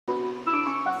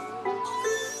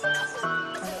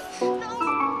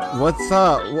What's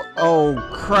up? Oh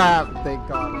crap! They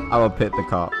got him. I will pit the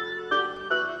cop. Pit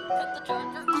the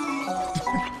charger.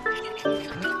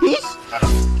 He's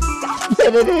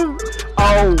pitted him.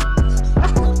 Oh.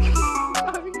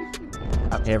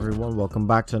 Hey everyone, welcome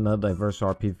back to another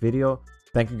DVRP video.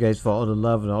 Thank you guys for all the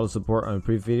love and all the support on the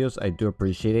previous videos. I do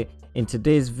appreciate it. In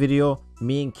today's video,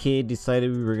 me and Kay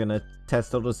decided we were gonna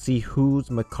test out to see whose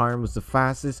Mclaren was the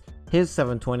fastest, his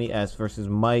 720s versus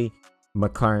my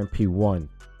Mclaren P1.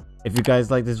 If you guys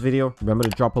like this video, remember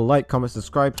to drop a like, comment,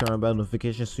 subscribe, turn on bell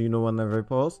notifications so you know whenever I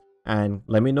post, and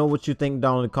let me know what you think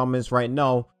down in the comments right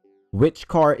now. Which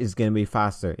car is gonna be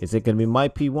faster? Is it gonna be my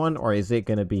P1 or is it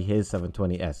gonna be his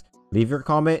 720s? Leave your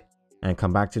comment and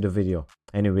come back to the video.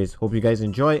 Anyways, hope you guys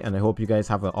enjoy and I hope you guys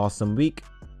have an awesome week.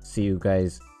 See you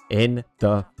guys in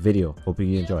the video. Hope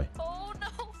you enjoy. Oh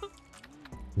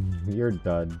no! You're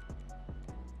done.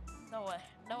 No way.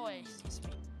 No way. Excuse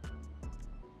me.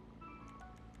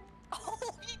 Oh,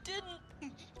 he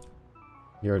didn't.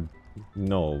 You're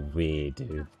no way,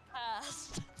 dude.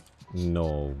 Passed.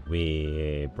 No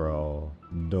way, bro.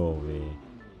 No way.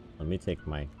 Let me take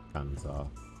my guns off.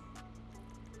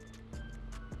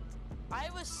 I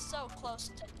was so close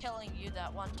to killing you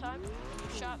that one time when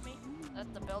you shot me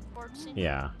at the billboard scene.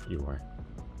 Yeah, you were.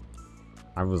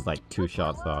 I was like 2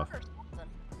 shots off.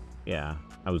 Yeah,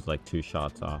 I was like 2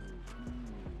 shots off.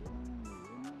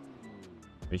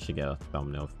 We should get a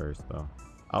thumbnail first though.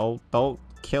 Oh, don't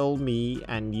kill me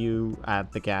and you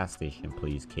at the gas station,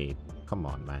 please, Kate. Come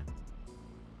on, man.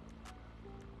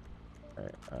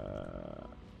 Alright,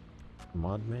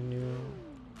 mod menu.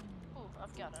 Oh,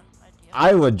 I've got an idea.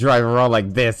 I would drive around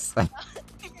like this.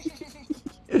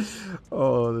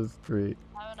 Oh, that's great.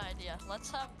 I have an idea.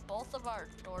 Let's have both of our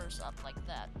doors up like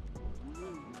that.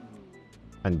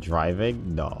 And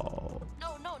driving? No.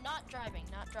 No, not driving.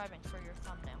 Not driving for your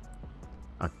thumbnail.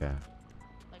 Okay.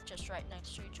 Like just right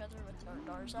next to each other with our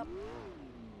doors up.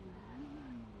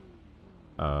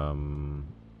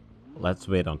 Let's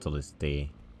wait until this day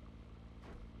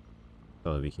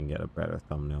so that we can get a better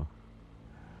thumbnail.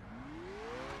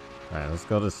 Alright, let's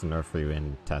go to Snurf Freeway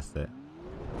and test it.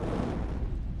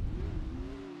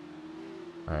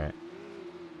 Alright.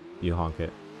 You honk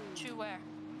it. To where?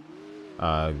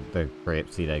 The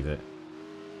grape seat exit.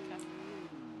 Okay.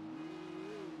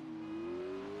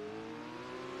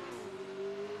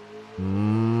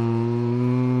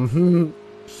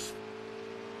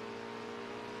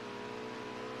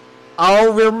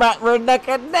 Oh, we're neck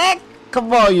and neck.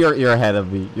 Come on, you're ahead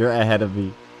of me. You're ahead of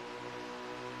me.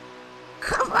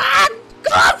 Come on,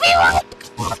 P1.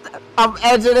 I'm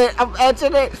edging it. I'm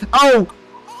edging it. Oh.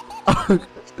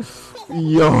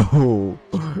 Yo.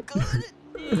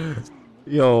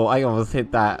 Yo, I almost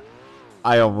hit that.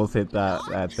 I almost hit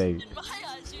that thing. In my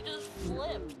eyes, you just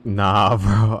flipped. Nah,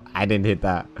 bro. I didn't hit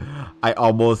that. I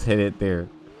almost hit it there.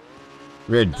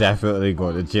 We're definitely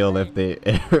going to jail if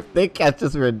they catch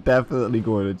us. We're definitely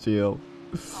going to jail.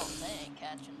 Oh, they ain't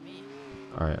catching me.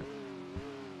 All right.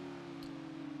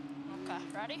 Okay,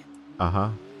 ready?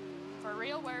 Uh-huh. For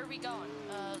real, where are we going?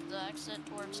 The exit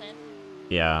towards San.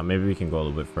 Yeah, maybe we can go a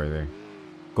little bit further.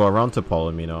 Go around to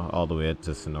Palomino all the way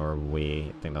to Sonora Way.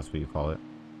 I think that's what you call it.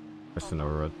 Or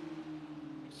Sonora Road.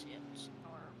 Let me see it.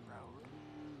 Sonora Road.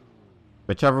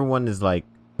 Whichever one is like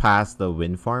past the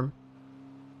wind farm.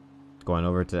 Going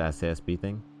over to the SASB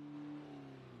thing.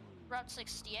 Route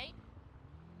 68?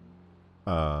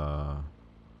 No,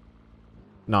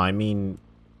 I mean,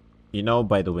 you know,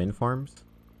 by the wind farms?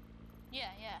 Yeah.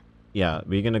 Yeah,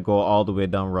 we're gonna go all the way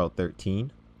down Route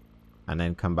 13. And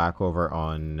then come back over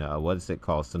on, what is it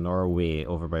called? Sonora Way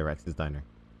over by Rex's Diner.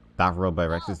 That road by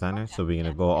Rex's Diner. Okay. So we're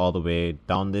gonna go all the way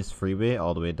down this freeway,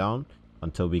 all the way down,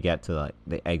 until we get to like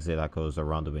the exit that goes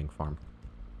around the wind farm.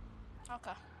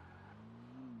 Okay.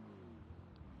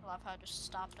 I love how I just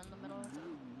stopped in the middle of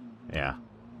it. Yeah.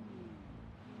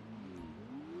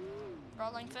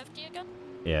 Rolling 50 again?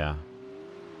 Yeah.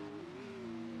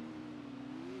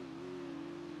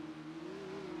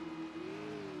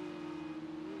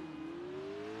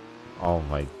 Oh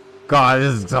my god,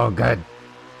 this is so good.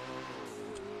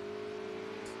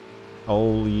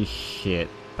 Holy shit,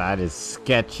 that is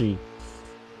sketchy.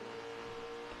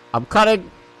 I'm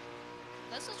cutting.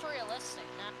 This is realistic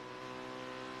now.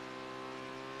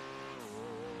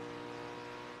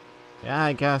 Yeah,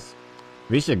 I guess.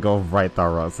 We should go right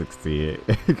down Route 68.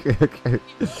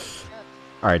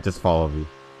 Alright, just follow me.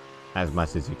 As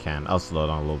much as you can. I'll slow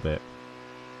down a little bit.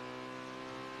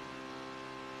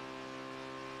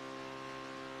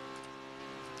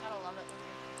 Gotta love it when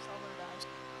your controller dies.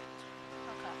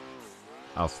 Okay.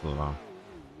 I'll slow down.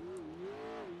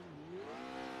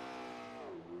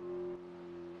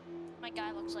 My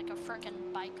guy looks like a frickin'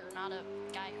 biker, not a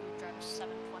guy who drives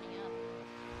 720 up.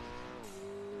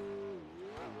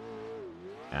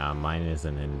 Yeah, mine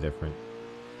isn't any different.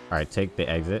 Alright, take the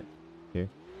exit. Here.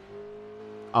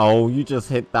 Oh, you just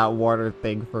hit that water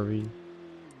thing for me.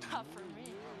 Not for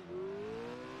me.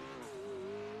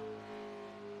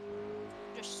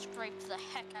 Just scraped the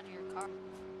heck out of your car.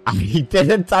 I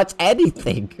didn't touch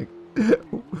anything.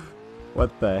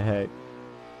 What the heck?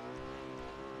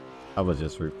 I will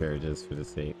just repair just for the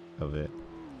sake of it.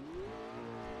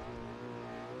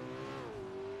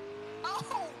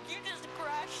 Oh, you just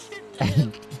crashed into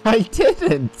him. I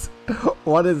didn't.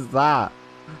 What is that?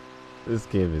 This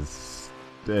game is,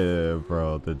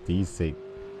 bro, the desync.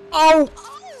 Oh!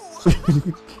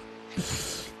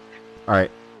 All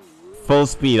right, full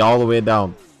speed all the way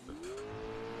down.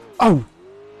 Oh!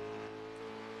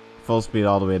 Full speed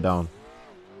all the way down.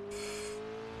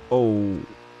 Oh.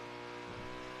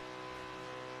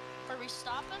 Are we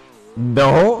stopping?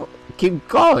 No, keep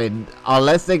going.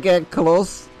 Unless they get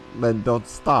close, then don't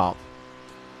stop.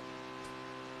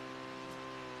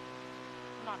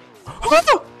 Not even. What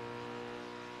the?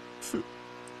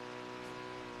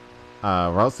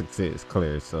 Route 68 is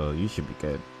clear, so you should be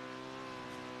good.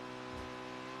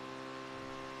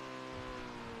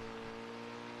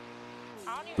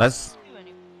 I don't even Let's see you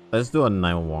anymore. let's do a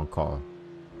 911 call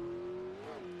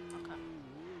Okay.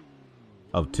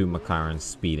 of 2 Mclaren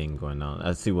speeding going on.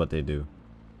 Let's see what they do.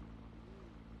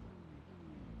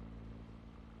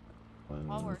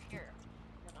 While we're here,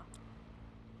 you know.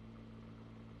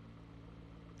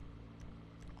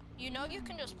 You know you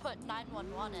can just put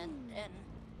 911 in and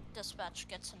dispatch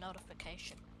gets a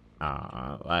notification.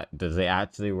 Does it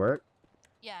actually work?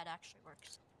 Yeah, it actually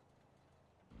works.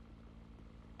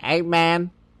 Hey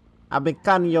man, I've been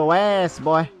cutting your ass,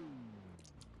 boy.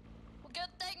 Well,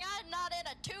 good thing I'm not in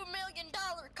a $2 million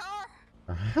car.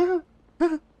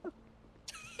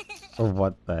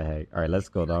 What the heck? All right, let's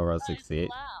go down Route 68.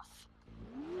 Laugh.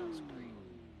 That was great.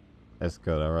 Let's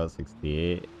go down Route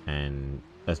 68 and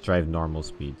let's drive normal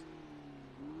speed.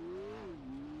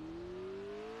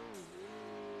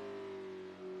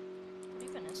 What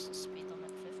even is the speed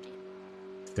limit?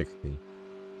 50? 60.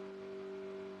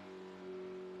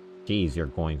 Jeez, you're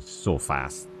going so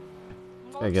fast.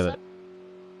 I'm going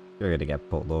You're gonna get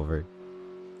pulled over.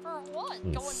 for what?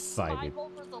 Excited.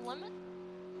 Going 5 over the limit?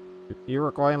 You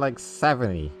were going like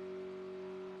 70.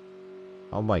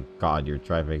 Oh my god, you're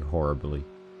driving horribly.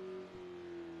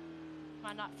 Am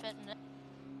I not fitting it?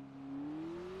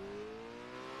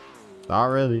 Not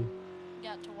really.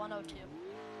 Got to 102.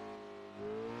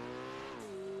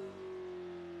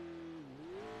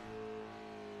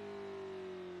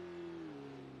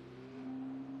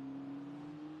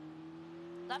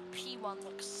 That P1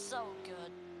 looks so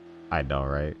good. I know,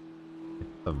 right?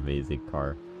 It's an amazing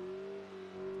car.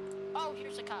 Oh,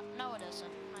 here's a cop. No, it isn't.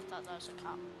 I thought that was a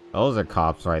cop. Those are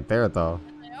cops right there, though.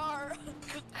 They are.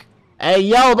 Hey,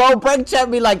 yo, don't brake check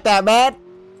me like that, man!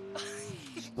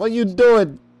 What you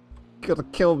doing? You're gonna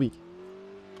kill me.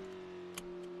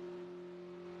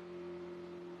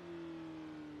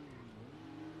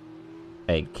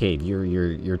 Hey, kid,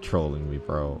 you're trolling me,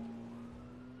 bro.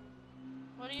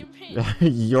 What do you mean?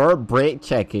 Your brake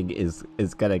checking is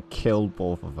gonna kill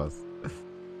both of us.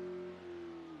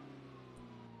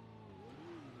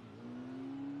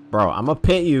 Bro, I'm gonna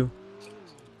pit you.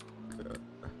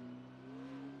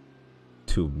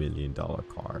 $2 million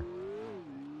car.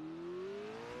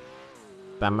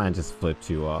 That man just flipped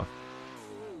you off.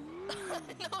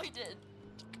 No, he did.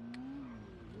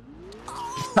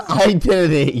 I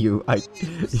didn't hit you.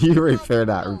 You repair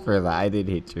that. I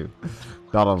didn't hit you.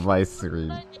 Not on my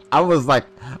screen. I was like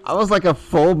a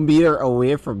full meter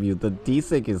away from you. The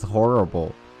desync is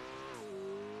horrible.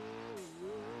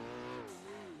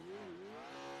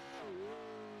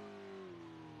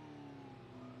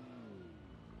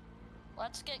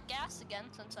 Let's get gas again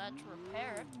since I had to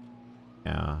repair it.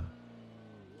 Yeah.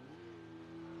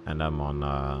 And I'm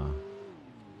on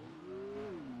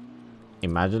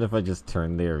imagine if I just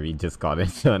turned there, we just got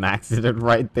into an accident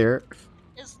right there.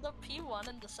 Is the P1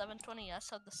 and the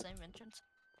 720s have the same engines?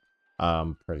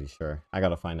 I'm pretty sure. I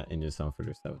gotta find an engine sound for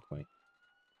the 720.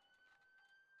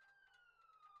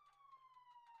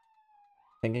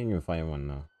 Thinking you can find one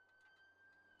now.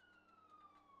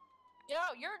 Yo,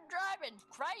 you're driving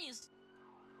crazy.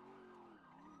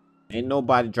 Ain't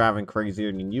nobody driving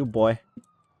crazier than you, boy.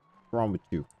 What's wrong with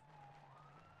you?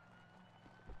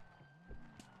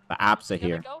 The apps are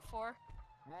here. Go for.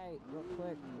 Hey, real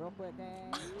quick,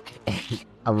 hey.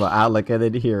 I'm gonna out like I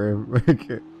didn't hear him. Real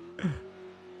quick.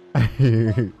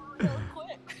 It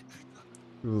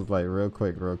was like real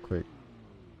quick.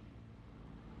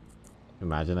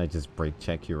 Imagine I just brake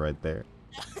check you right there.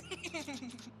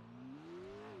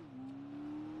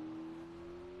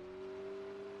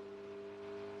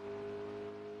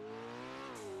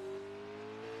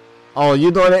 Oh,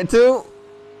 you doing it too?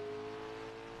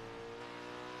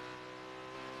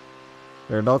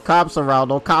 There are no cops around.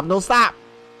 No cop, no stop.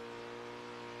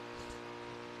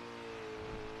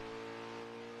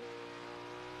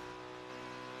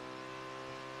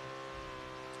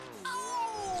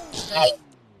 Hey,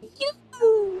 you.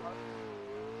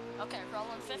 Okay,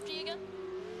 rolling 50 again.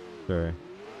 Sure.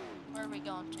 Where are we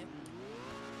going to?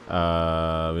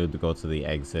 We have to go to the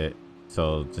exit.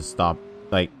 So just stop.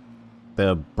 Like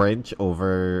the bridge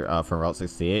over from Route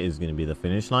 68 is gonna be the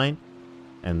finish line,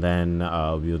 and then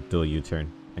we'll do a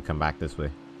U-turn and come back this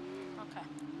way. Okay.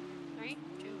 3,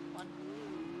 2, 1.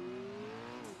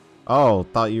 Oh,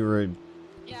 thought you were.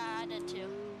 Yeah, I did too.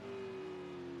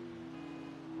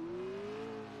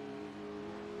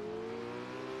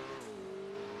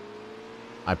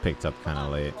 I picked up kind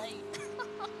of late.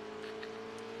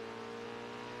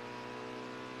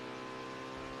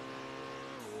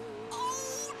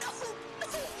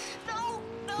 Oh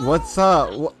no! What's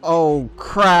up? Oh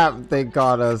crap! They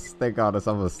got us. They got us.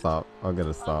 I'm gonna stop. I'm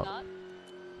gonna stop.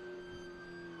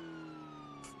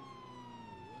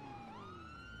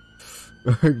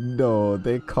 No,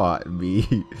 they caught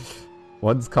me.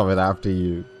 One's coming after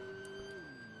you.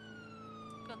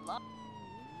 Good luck.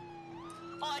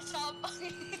 Oh, I saw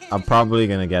him. I'm probably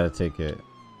gonna get a ticket.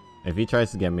 If he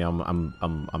tries to get me,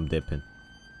 I'm dipping.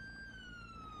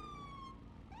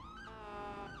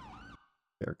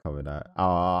 They're coming out.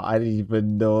 Oh, I didn't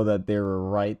even know that they were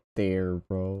right there,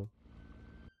 bro.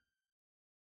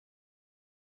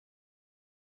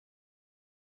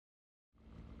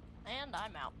 And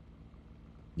I'm out.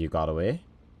 You got away?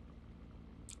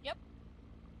 Yep.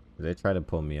 They try to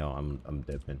pull me out. I'm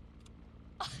dipping.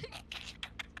 I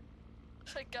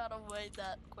got away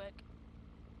that quick.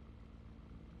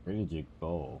 Where did you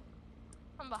go?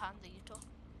 I'm behind the Utah.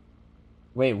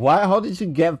 Wait, what? How did you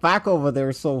get back over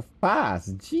there so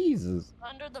fast? Jesus.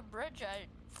 Under the bridge, I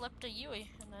flipped a Yui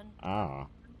and then. Ah.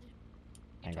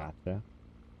 I gotcha.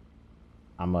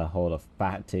 I'm gonna hold a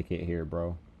fat ticket here,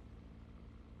 bro.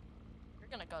 You're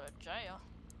gonna go to jail.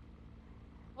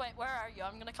 Wait, where are you?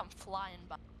 I'm gonna come flying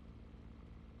by.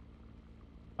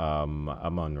 I'm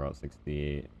on Route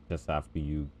 68, just after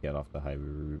you get off the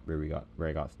highway where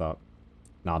I got stopped.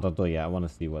 No, don't do it yet. I want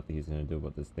to see what he's gonna do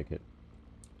about this ticket.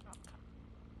 Okay.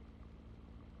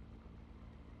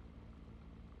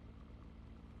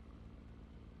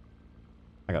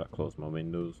 I gotta close my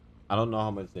windows. I don't know how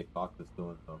much they clocked is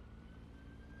doing though.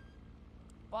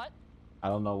 What? I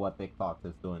don't know what they clocked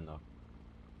is doing though.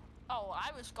 Oh,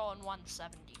 I was going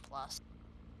 170 plus.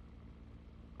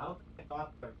 I don't think they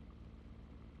clocked her.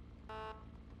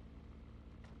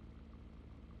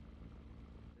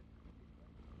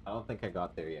 I don't think I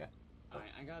got there yet. Alright,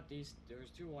 I got these. There's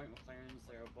two white McLarens.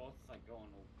 They're both like going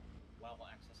well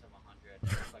excess of 100. They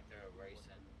look like they're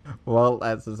racing. Well,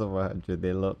 that's just 100.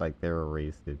 They look like they were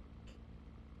racing.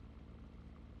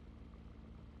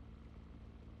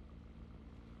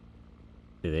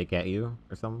 Did they get you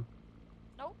or something?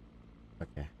 Nope.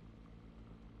 Okay.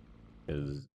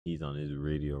 Because he's on his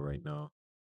radio right now.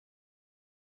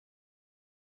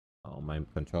 Oh, my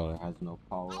controller has no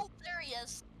power. Oh, there he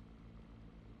is.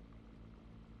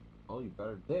 Oh, you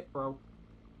better dip, bro.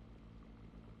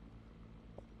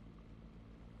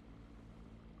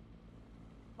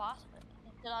 Boss,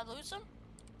 did I lose him?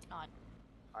 No.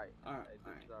 Alright, Alright.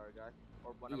 Sorry, guy.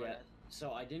 Or whatever. Yeah,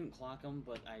 so I didn't clock them,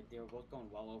 but they were both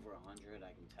going well over 100,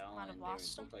 I can tell, Might have and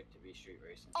lost they them. look like to be street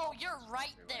racing. Oh, you're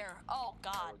right there. Oh,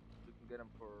 God. You can get him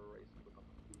for a race.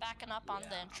 Backing up on the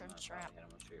Yeah, entrance I'm gonna ramp. hit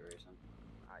 'em with street racing.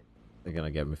 They're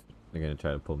gonna get me. They're gonna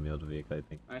try to pull me out of the vehicle, I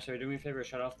think. Alright, so do me a favor,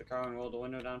 shut off the car and roll the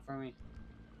window down for me.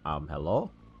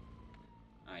 Hello?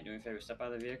 Alright, do me a favor, step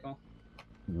out of the vehicle.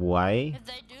 Why? If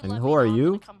they do, And let who me are know, I'm you?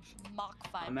 gonna come Mach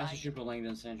 5 I'm by Master you. Trooper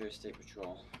Langdon, San Andreas State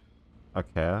Patrol.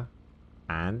 Okay.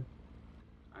 And?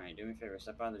 Alright, do me a favor,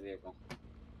 step out of the vehicle.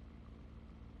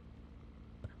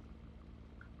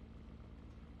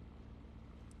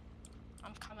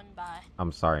 I'm coming by.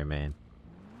 I'm sorry, man.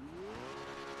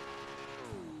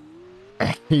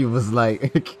 He was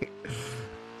like...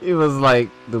 He was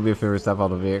like, do me a favor, step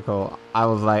out of the vehicle. I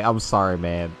was like, I'm sorry,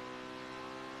 man.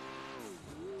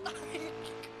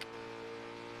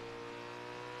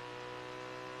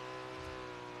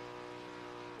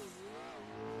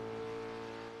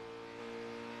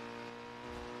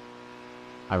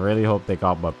 I really hope they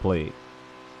got my plate.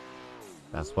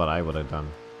 That's what I would have done.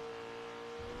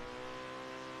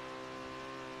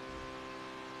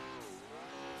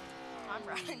 I'm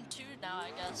I'm running too now,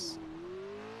 I guess.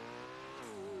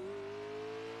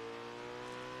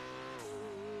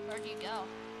 Where'd you go?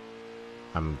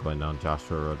 I'm going down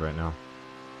Joshua Road right now.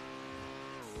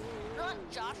 You're on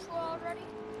Joshua already?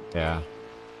 Yeah. Dang.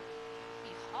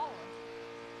 You hauling.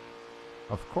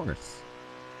 Of course.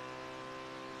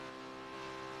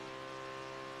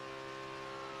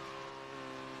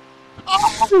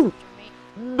 Oh!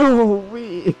 No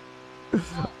way!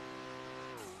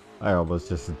 I almost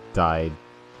just died.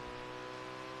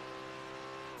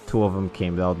 Two of them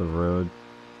came down the road.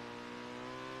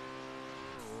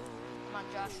 I'm on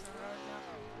Joshua Road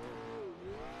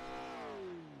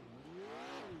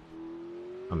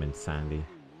now. I'm in Sandy.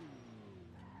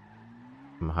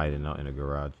 I'm hiding out in a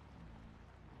garage.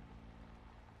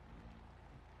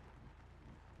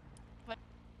 What?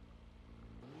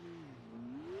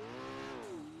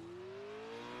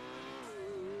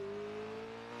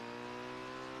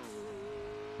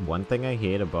 One thing I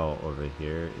hate about over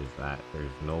here is that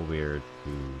there's nowhere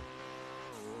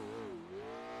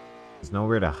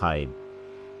to hide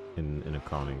in a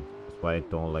conning. That's what I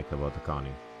don't like about the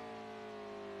conning.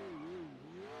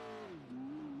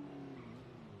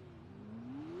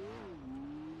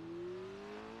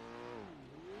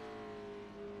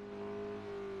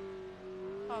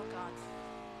 Oh god.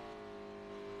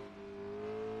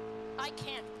 I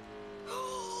can't.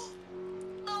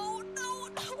 No,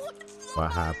 it's the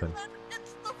What happened? fireman.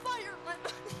 It's the fireman.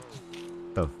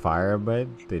 The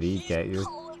fireman? Did he get you? He's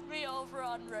calling me over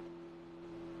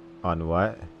On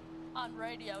what? on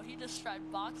radio. He just tried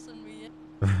boxing me.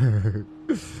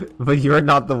 But you're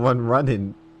not the one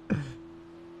running.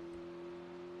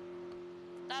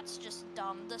 That's just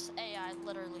dumb. This AI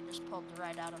literally just pulled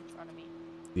right out in front of me.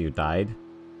 You died?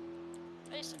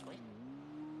 Basically.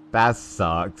 That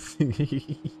sucks.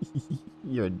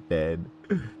 You're dead.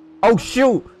 Oh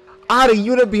shoot! I had a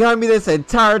unit behind me this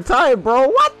entire time, bro.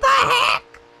 What the heck?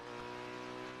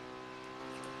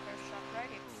 First shot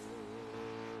ready.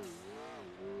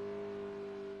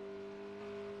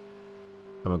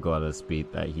 I'm gonna go at a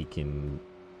speed that he can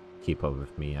keep up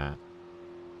with me at.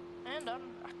 And I'm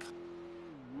back.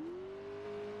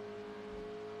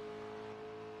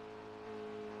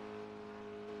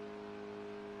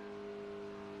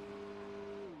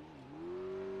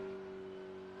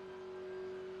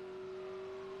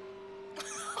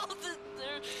 Oh,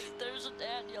 there's a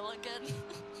Daniel again.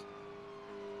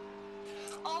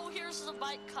 Oh, here's the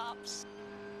bike cops.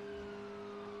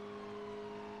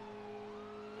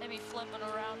 Maybe flipping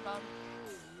around on.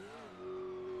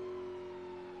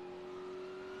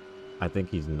 I think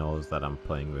he knows that I'm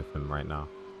playing with him right now.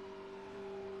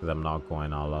 Because I'm not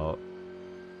going all out.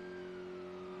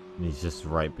 And he's just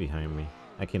right behind me.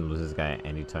 I can lose this guy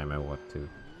anytime I want to.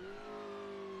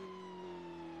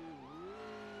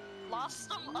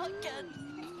 Lost him again.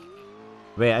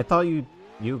 Wait, I thought you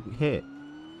hit.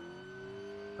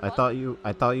 What?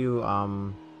 I thought you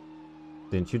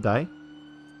didn't you die?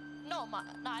 No,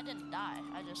 I didn't die.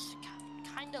 I just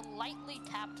kind of lightly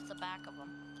tapped the back of him.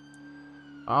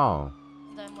 Oh.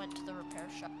 Then went to the repair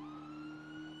shop.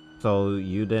 So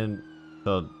you didn't.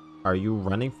 So are you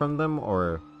running from them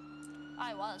or?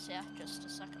 I was, yeah, just a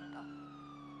second ago.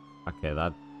 Okay,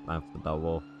 that's a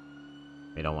double.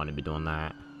 We don't want to be doing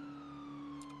that.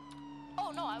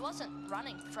 Oh no, I wasn't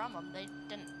running from them.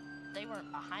 They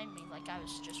weren't behind me. Like I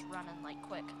was just running like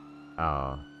quick.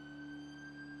 Oh.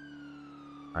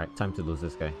 Alright, time to lose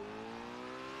this guy.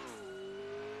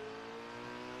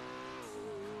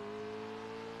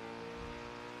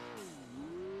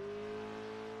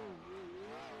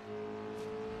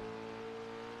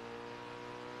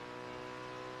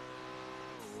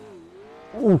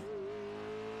 Ooh.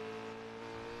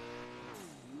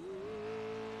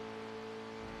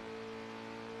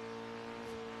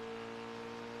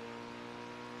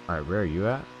 Alright, where are you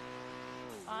at?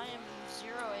 I am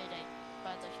 088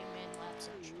 by the Humane Labs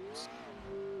entrance.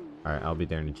 Alright, I'll be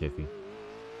there in a jiffy.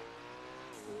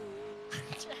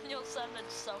 Daniel sounded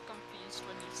so confused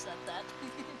when you said that.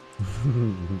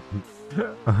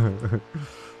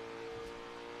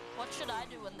 What should I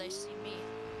do when they see me?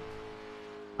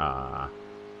 I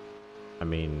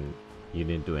mean, you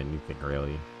didn't do anything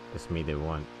really. It's me they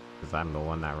want, because I'm the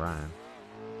one that ran.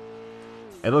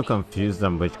 It'll confuse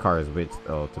them which car is which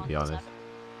though, to be honest.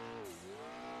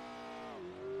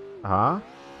 Huh?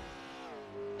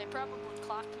 They probably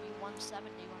clocked me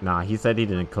 170. Nah, he said he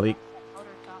didn't click. Motor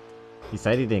cop. He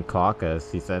said he didn't clock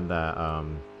us. He said that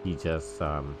he just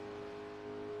what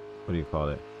do you call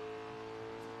it?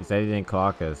 He said he didn't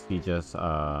clock us. He just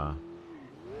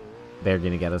they're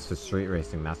gonna get us for street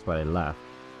racing. That's why they left.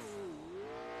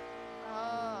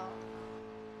 Oh.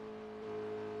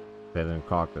 They didn't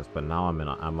caucus, but now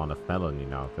I'm on a felony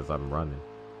now because I'm running.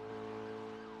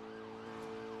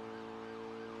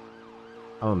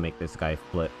 I'm gonna make this guy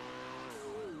flip.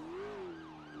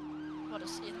 What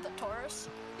is he in the Taurus?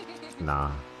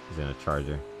 Nah, he's in a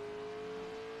Charger.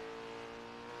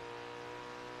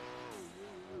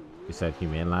 You said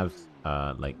Humane Labs,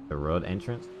 like the road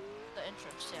entrance? The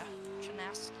entrance, yeah.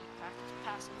 Chanaski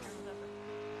passenger, whatever.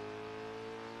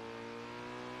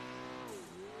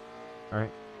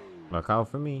 Alright. Look out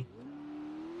for me.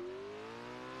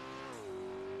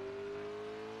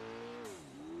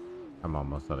 I'm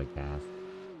almost out of gas.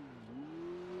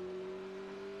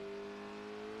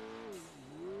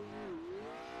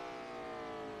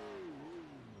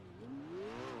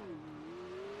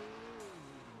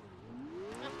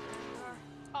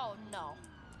 Oh no.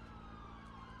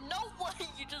 No way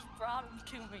you just brought him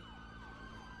to me.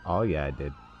 Oh yeah, I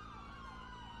did.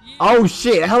 You... Oh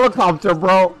shit, helicopter,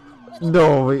 bro!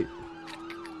 No, wait.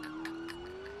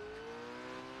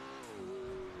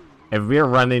 If we're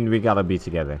running, we gotta be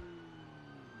together.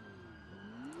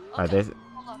 Okay, Alright,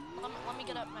 hold on. Let me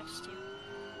get up next to you.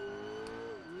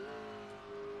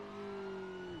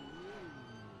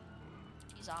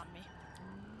 He's on me.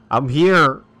 I'm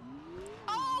here!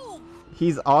 Oh!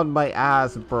 He's on my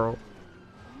ass, bro.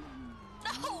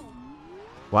 No!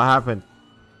 What happened?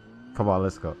 Come on,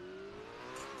 let's go.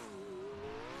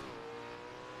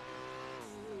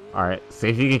 Alright, see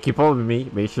if you can keep up with me.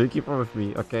 Make sure you keep up with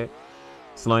me, okay?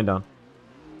 Slowing down.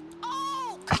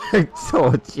 Oh! I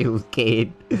told you,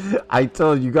 Kate. I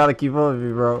told you, gotta keep up with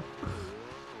me, bro.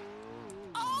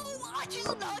 Oh! I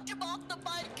just knocked him off the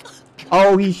bike!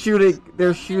 Oh, he's shooting.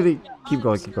 They're shooting. Keep I'm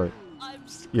going, keep going. I'm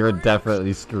screwed. You're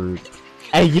definitely screwed.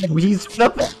 Hey, yo, he's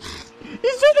flipping.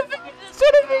 He's shooting me. He's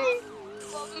shooting me.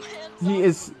 My man's He on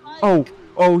is. the bike.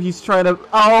 Oh, he's trying to.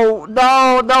 Oh,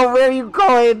 no, where are you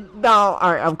going? No.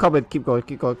 Alright, I'm coming. Keep going,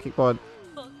 keep going, keep going.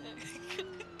 Okay.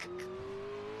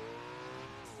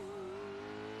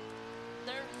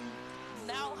 They're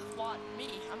now want me.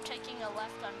 I'm taking a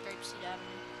left on Grapeseed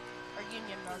Avenue. Or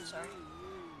Union Road, sorry.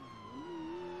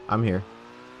 I'm here.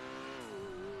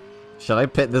 Should I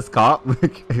pit this cop?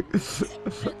 It's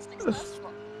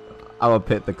successful. I will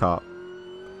pit the cop.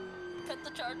 Pit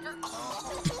the charger.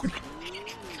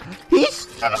 He's.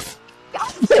 I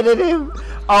pitted him.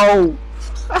 Oh.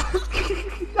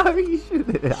 How are you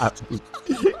shooting it at me?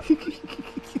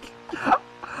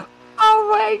 Oh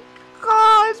my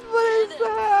gosh, what is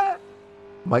that?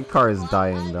 My car is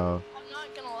dying though. I'm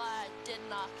not gonna lie, I did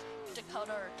knock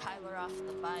Dakota or Tyler off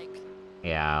the bike.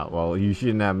 Yeah, well, you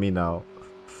shouldn't have me now.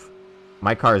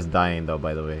 My car is dying though,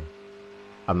 by the way.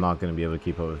 I'm not gonna be able to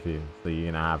keep up with you, so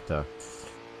you're gonna have to,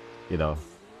 you know,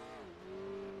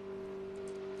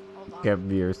 Hold on. get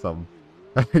me or something.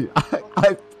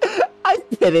 I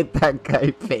pitted that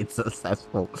guy. Pit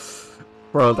successful,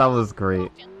 bro. That was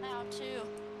great. I'm smoking now too.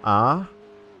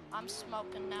 I'm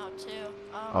smoking now too.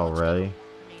 Oh, Let's go to really? Harmony.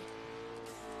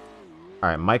 All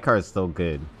right, my car is still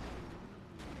good.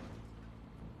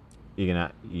 You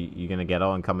gonna get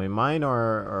out and come in mine,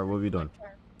 or what are we doing?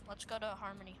 Let's go to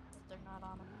Harmony. If they're not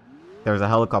on them. There's a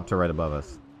helicopter right above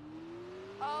us.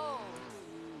 Oh.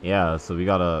 Yeah, so we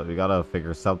gotta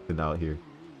figure something out here.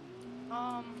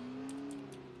 I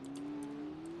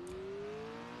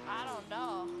don't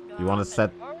know. You wanna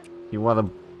set? You wanna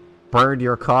burn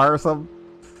your car or something?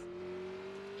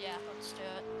 Yeah, let's do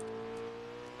it.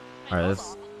 Hey, Alright, hold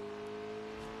let's. on.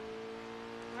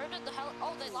 Where did the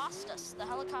oh, they lost us. The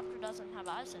helicopter doesn't have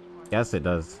eyes anymore. Yes, it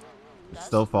does. It's Does?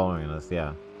 still following us.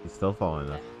 Yeah, he's still following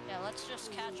us. Okay. Yeah, let's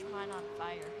just catch mine on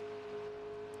fire.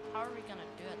 How are we gonna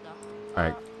do it though? All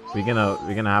right, we're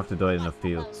gonna have to do it in the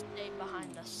field. That stayed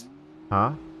behind us.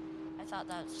 Huh? I thought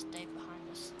that stayed behind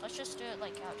us. Let's just do it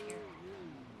like out here.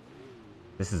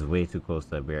 This is way too close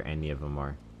to where any of them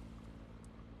are.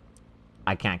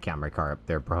 I can't count my car up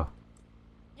there, bro.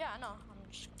 Yeah, I know.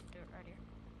 I'm just gonna do it right here.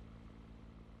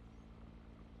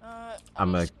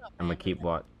 I'm just gonna keep abandon it.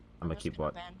 what? I'm gonna just keep gonna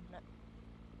what? abandon it.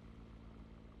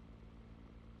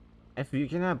 If you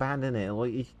can abandon it, well,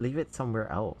 you leave it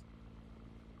somewhere else.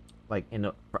 Like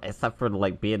except for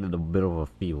like being in the middle of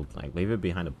a field, like leave it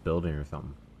behind a building or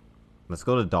something. Let's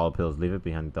go to Dollar Pills. Leave it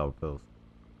behind Dollar Pills.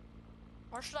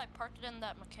 Or should I park it in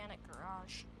that mechanic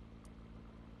garage?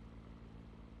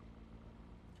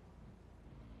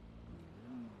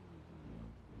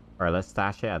 All right, let's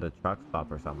stash it at a truck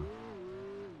stop or something.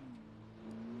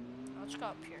 Let's go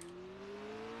up here.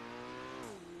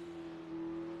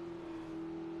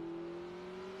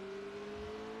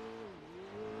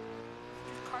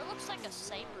 Your car looks like a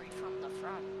Savory from the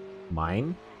front.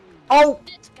 Mine? Oh!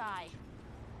 This guy.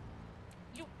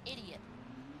 You idiot.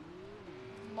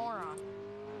 moron.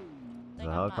 The I'm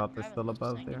not helicopter driving still this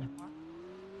above thing there? anymore.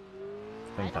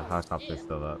 I think the don't see helicopter's it.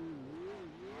 still up.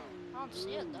 I don't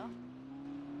see it though. Okay,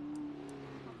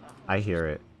 I let's hear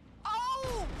just- it.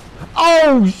 Oh!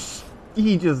 Oh,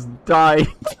 he just died.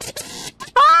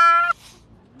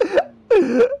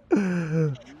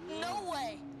 No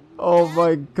way! Oh That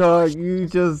my god, pushed you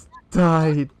this- just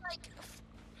died. Like,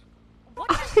 what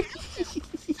just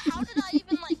happened? How did I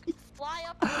even like fly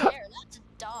up in the air? That's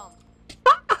dumb.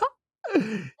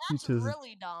 That's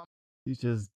really dumb. You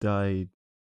just died.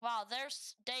 Wow,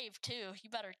 there's Dave too. You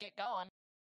better get going.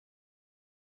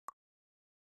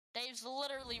 Dave's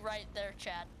literally right there,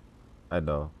 Chad. I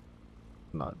know.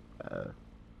 Not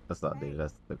that's not Dave,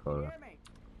 that's Dakota.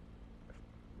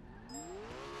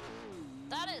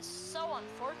 That is so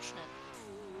unfortunate.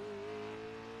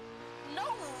 No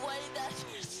way that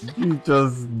just You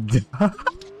just died. How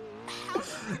did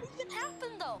that even happen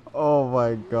though? Oh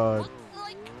my god. Was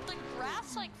like the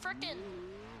grass like frickin'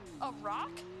 a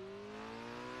rock?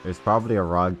 There's probably a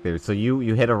rock there. So you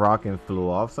hit a rock and flew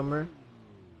off somewhere?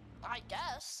 I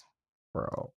guess.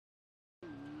 Bro.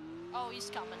 Oh, he's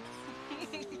coming.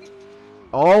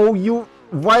 Oh,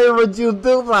 why would you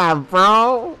do that,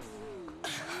 bro?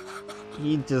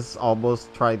 He just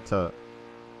almost tried to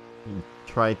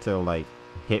like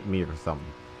hit me or something.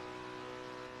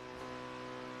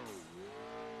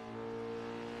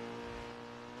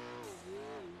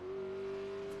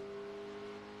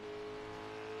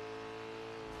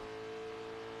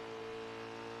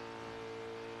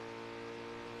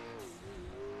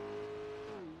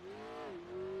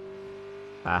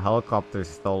 That helicopter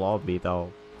stole all me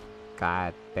though.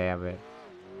 God damn it.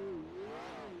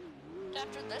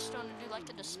 After this, do you want to do like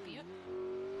a dispute?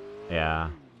 Yeah,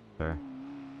 sure.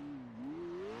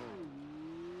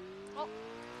 Well,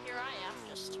 here I am,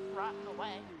 just rotting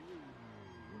away.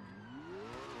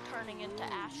 Turning into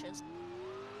ashes.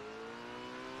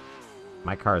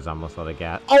 My car is almost out of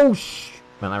gas. Oh sh!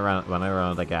 When I run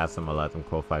out of gas, I'm gonna let them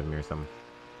qualify me or something.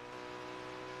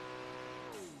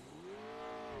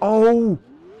 Oh!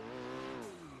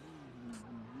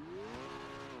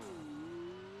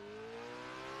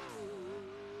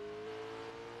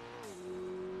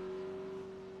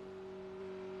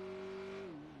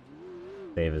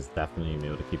 Dave is definitely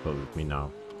able to keep up with me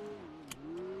now.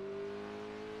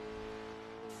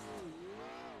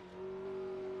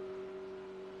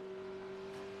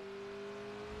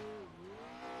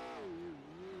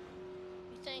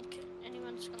 You think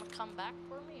anyone's gonna come back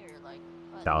for me, or like?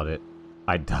 What? Doubt it.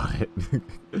 I doubt it. I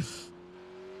just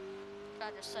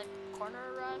said corner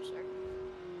arrives, or?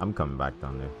 I'm coming back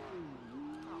down there. Okay.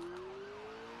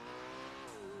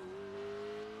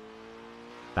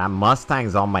 That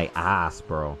Mustang's on my ass,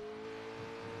 bro.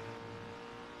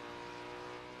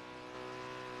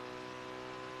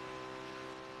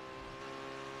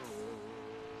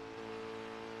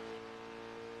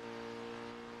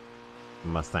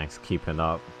 Mustang's keeping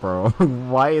up, bro.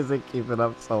 Why is it keeping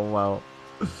up so well?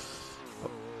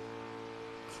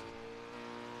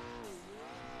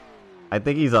 I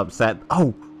think he's upset.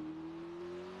 Oh!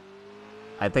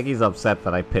 I think he's upset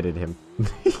that I pitted him.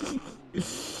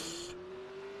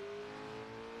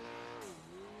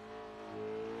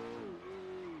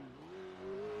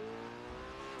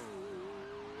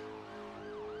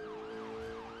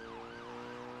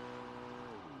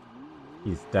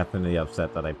 He's definitely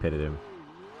upset that I pitted him.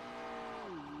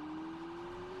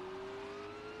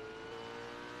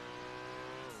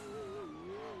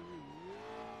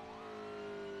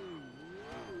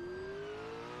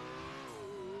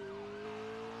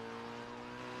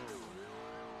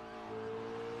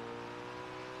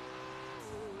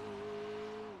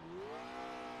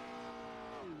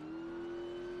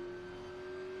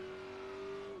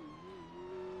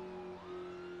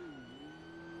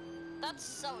 That's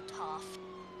so tough.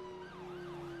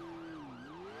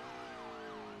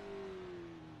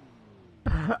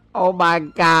 Oh my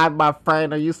god, my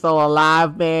friend, are you still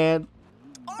alive, man?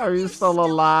 Are you still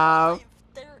alive?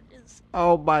 There is.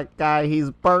 Oh my god,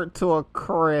 he's burnt to a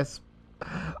crisp. Get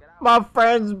out. My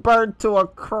friend's burnt to a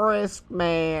crisp,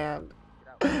 man.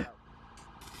 Get out.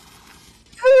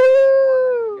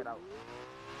 Get out.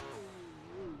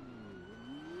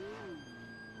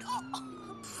 Come on, man.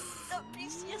 Get out. Oh, that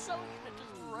PCSO unit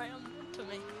just rammed into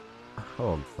me.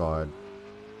 Oh god.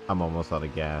 I'm almost out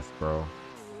of gas, bro.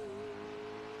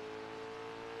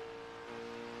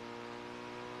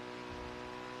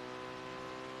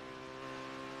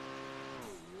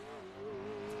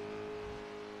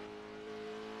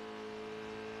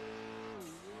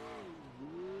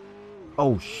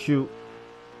 Oh shoot.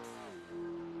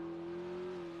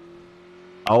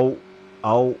 Oh,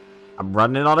 I'm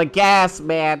running on the gas,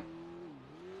 man.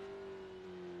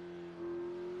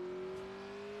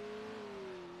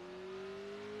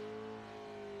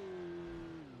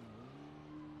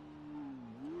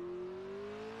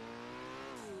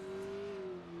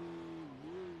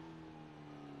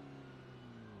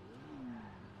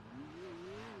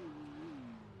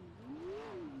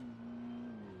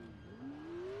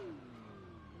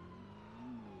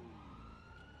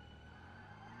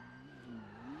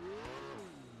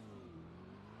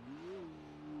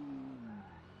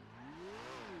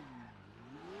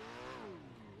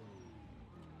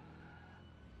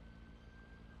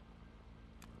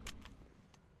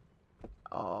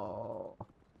 Oh.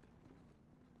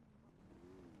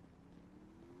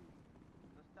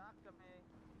 Just talk to me.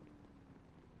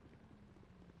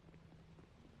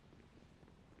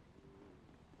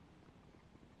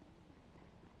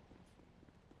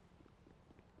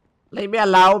 Leave me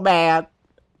alone, man.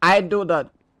 I do that.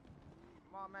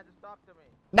 Come on, man, just talk to me.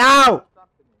 No! Just talk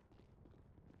to me.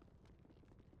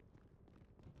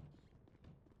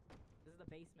 This is the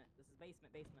basement. This is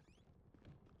basement.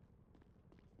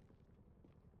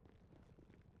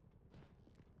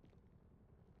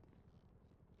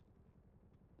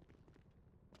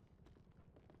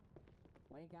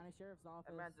 Wayne County Sheriff's Office.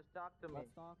 Hey, man, just talk to me.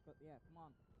 Let's talk. But yeah, come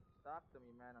on. Talk to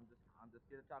me, man. I'm just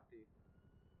here to talk to you.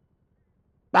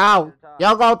 No!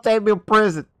 Y'all gonna take me to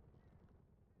prison.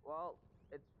 Well,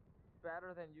 it's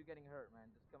better than you getting hurt, man.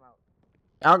 Just come out.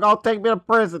 Y'all gonna take me to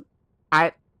prison.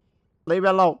 Leave me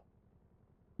alone.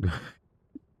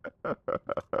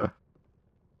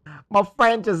 My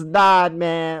friend just died,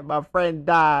 man. My friend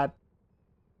died.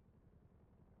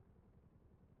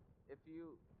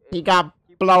 He got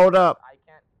blown up. I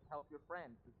can't help your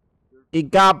friend. He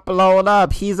got blown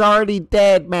up. He's already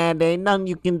dead, man. There ain't nothing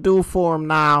you can do for him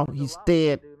now. He's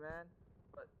dead. Man.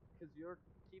 But because you're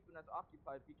keeping us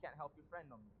occupied, we can't help your friend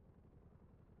no more.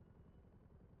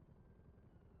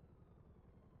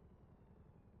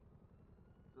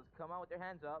 Just come out with your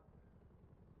hands up,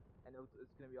 and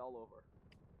it's gonna be all over.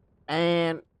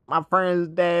 And my friend's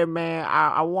dead, man.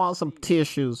 I want some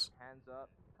tissues. Hands up,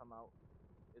 come out.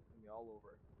 It's gonna be all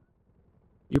over.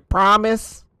 You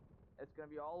promise? It's gonna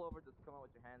be all over. Just come out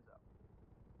with your hands up.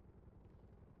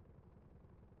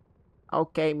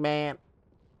 Okay, man.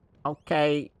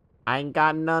 Okay. I ain't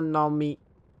got nothing on me.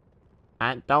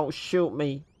 Don't shoot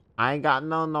me. I ain't got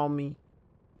nothing on me.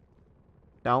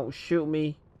 Don't shoot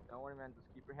me. Don't worry, man.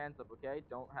 Just keep your hands up, okay?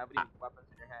 Don't have any weapons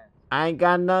in your hands. I ain't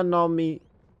got nothing on me.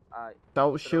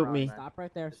 Don't shoot me. Man. Stop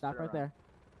right there. Just Stop right there.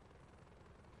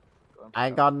 I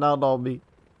ain't got nothing on me.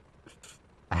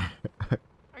 Are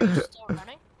you still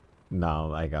running?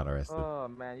 No, I got arrested. Oh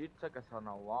man, you took us on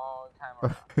a long time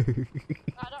around.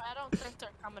 I don't think they're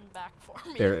coming back for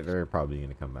me. They're probably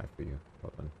gonna come back for you.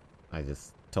 Hold on. I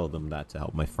just told them that to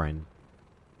help my friend.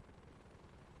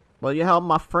 Well, you help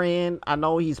my friend. I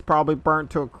know he's probably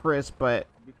burnt to a crisp, but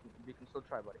you can still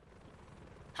try, buddy.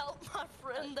 Help my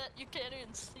friend that you can't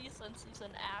even see since he's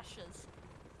in ashes.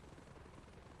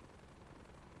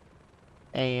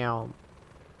 damn.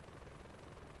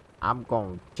 I'm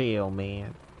gonna chill,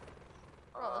 man.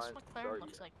 Bro, this McLaren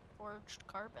looks like forged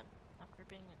carbon after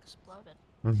being exploded.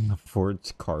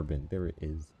 Forged carbon. There it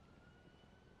is.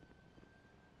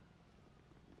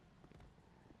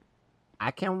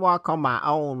 I can walk on my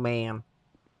own, man.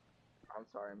 I'm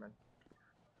sorry, man.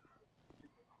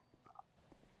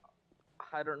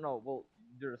 I don't know. Well,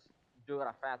 you got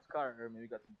a fast car, or maybe you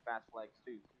got some fast flags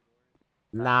too.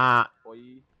 Nah. Boy.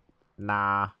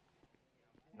 Nah.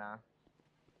 Nah.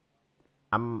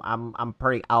 I'm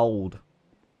pretty old.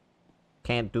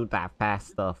 Can't do that fast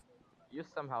stuff. You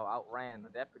somehow outran the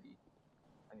deputy.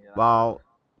 Well,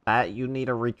 that you need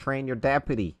to retrain your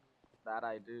deputy. That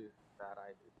I do. That I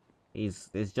do. He's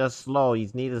just slow. He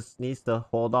needs to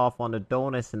hold off on the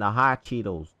donuts and the hot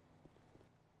Cheetos.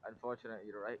 Unfortunately,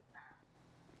 you're right.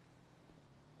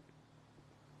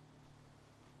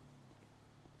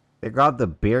 They got the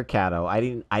bear cat out. I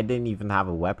didn't even have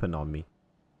a weapon on me.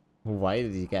 Why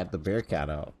did he get the bear cat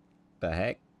out? The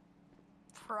heck?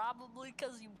 Probably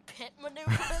because you pit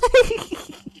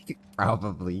maneuvered.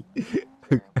 Probably.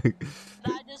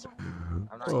 I just I'm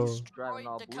not used to driving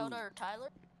all Dakota blues. or Tyler.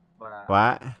 But,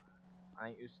 what? I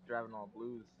ain't used to driving all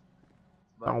blues.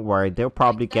 But Don't worry, they'll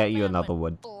probably like get you man another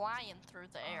went one. flying through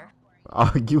the air.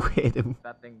 Oh, you hit him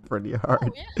that thing pretty hard. Oh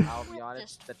yeah, I'll he be went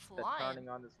honest, just the flying. turning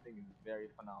on this thing is very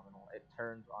phenomenal. It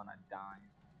turns on a dime.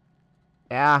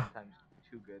 Yeah. Sometimes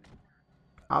too good.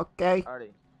 Okay. Alrighty.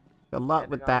 Good luck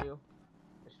with that. You,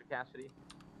 Mr. Cassidy?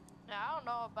 Yeah, I don't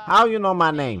know about. How you know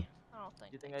my name? I don't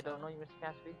think. You think I don't know you, Mr.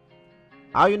 Cassidy?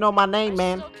 How you know my name, I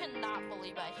man? still cannot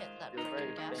believe I hit that You're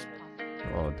very freaking gas famous. pump.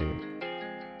 Oh, dude.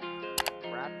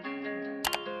 Rat.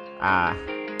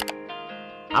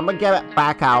 I'm gonna get it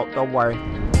back out. Don't worry.